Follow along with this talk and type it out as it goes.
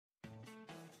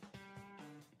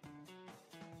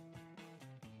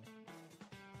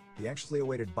The anxiously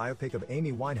awaited biopic of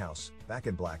Amy Winehouse, Back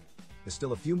in Black, is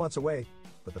still a few months away,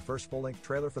 but the first full-length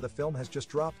trailer for the film has just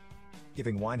dropped,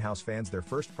 giving Winehouse fans their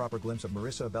first proper glimpse of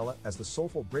Marisa Abela as the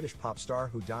soulful British pop star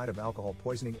who died of alcohol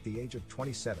poisoning at the age of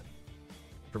 27.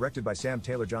 Directed by Sam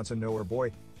Taylor Johnson, No Her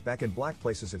Boy, Back in Black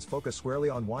places its focus squarely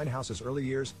on Winehouse's early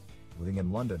years, living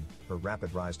in London, her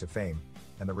rapid rise to fame,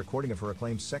 and the recording of her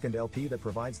acclaimed second LP that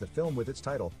provides the film with its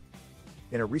title.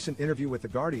 In a recent interview with The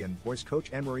Guardian, voice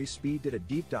coach Anne-Marie Speed did a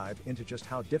deep dive into just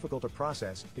how difficult a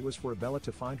process it was for Abela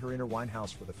to find her inner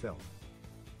Winehouse for the film.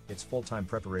 "It's full-time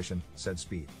preparation," said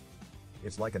Speed.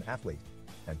 "It's like an athlete,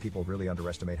 and people really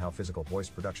underestimate how physical voice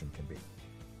production can be.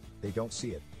 They don't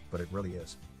see it, but it really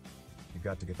is. You've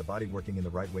got to get the body working in the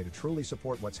right way to truly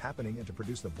support what's happening and to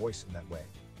produce the voice in that way.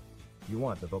 You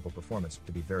want the vocal performance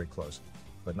to be very close,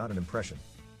 but not an impression.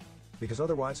 Because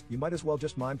otherwise, you might as well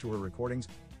just mime to her recordings.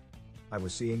 I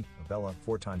was seeing Abela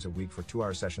 4 times a week for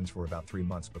 2-hour sessions for about 3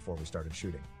 months before we started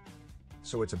shooting.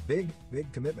 So it's a big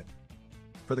commitment."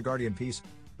 For the Guardian piece,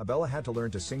 Abela had to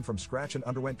learn to sing from scratch and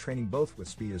underwent training both with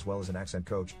Speed as well as an accent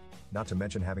coach, not to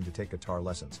mention having to take guitar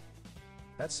lessons.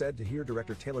 That said, to hear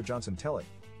director Taylor Johnson tell it,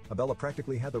 Abela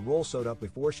practically had the role sewed up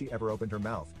before she ever opened her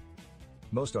mouth.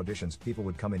 "Most auditions, people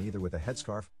would come in either with a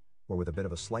headscarf or with a bit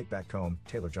of a slight back comb,"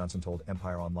 Taylor Johnson told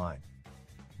Empire Online.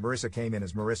 "Marisa came in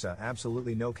as Marisa,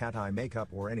 absolutely no cat-eye makeup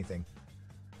or anything.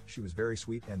 She was very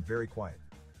sweet and very quiet.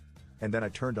 And then I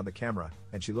turned on the camera,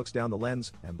 and she looks down the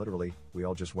lens, and literally, we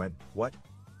all just went, 'What?'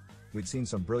 We'd seen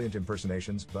some brilliant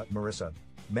impersonations, but Marisa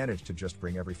managed to just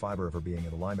bring every fiber of her being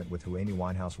in alignment with who Amy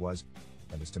Winehouse was,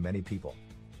 and is to many people.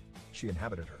 She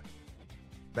inhabited her."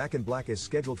 Back in Black is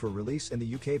scheduled for release in the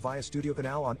UK via Studio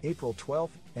Canal on April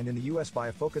 12th, and in the US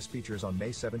via Focus Features on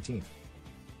May 17th.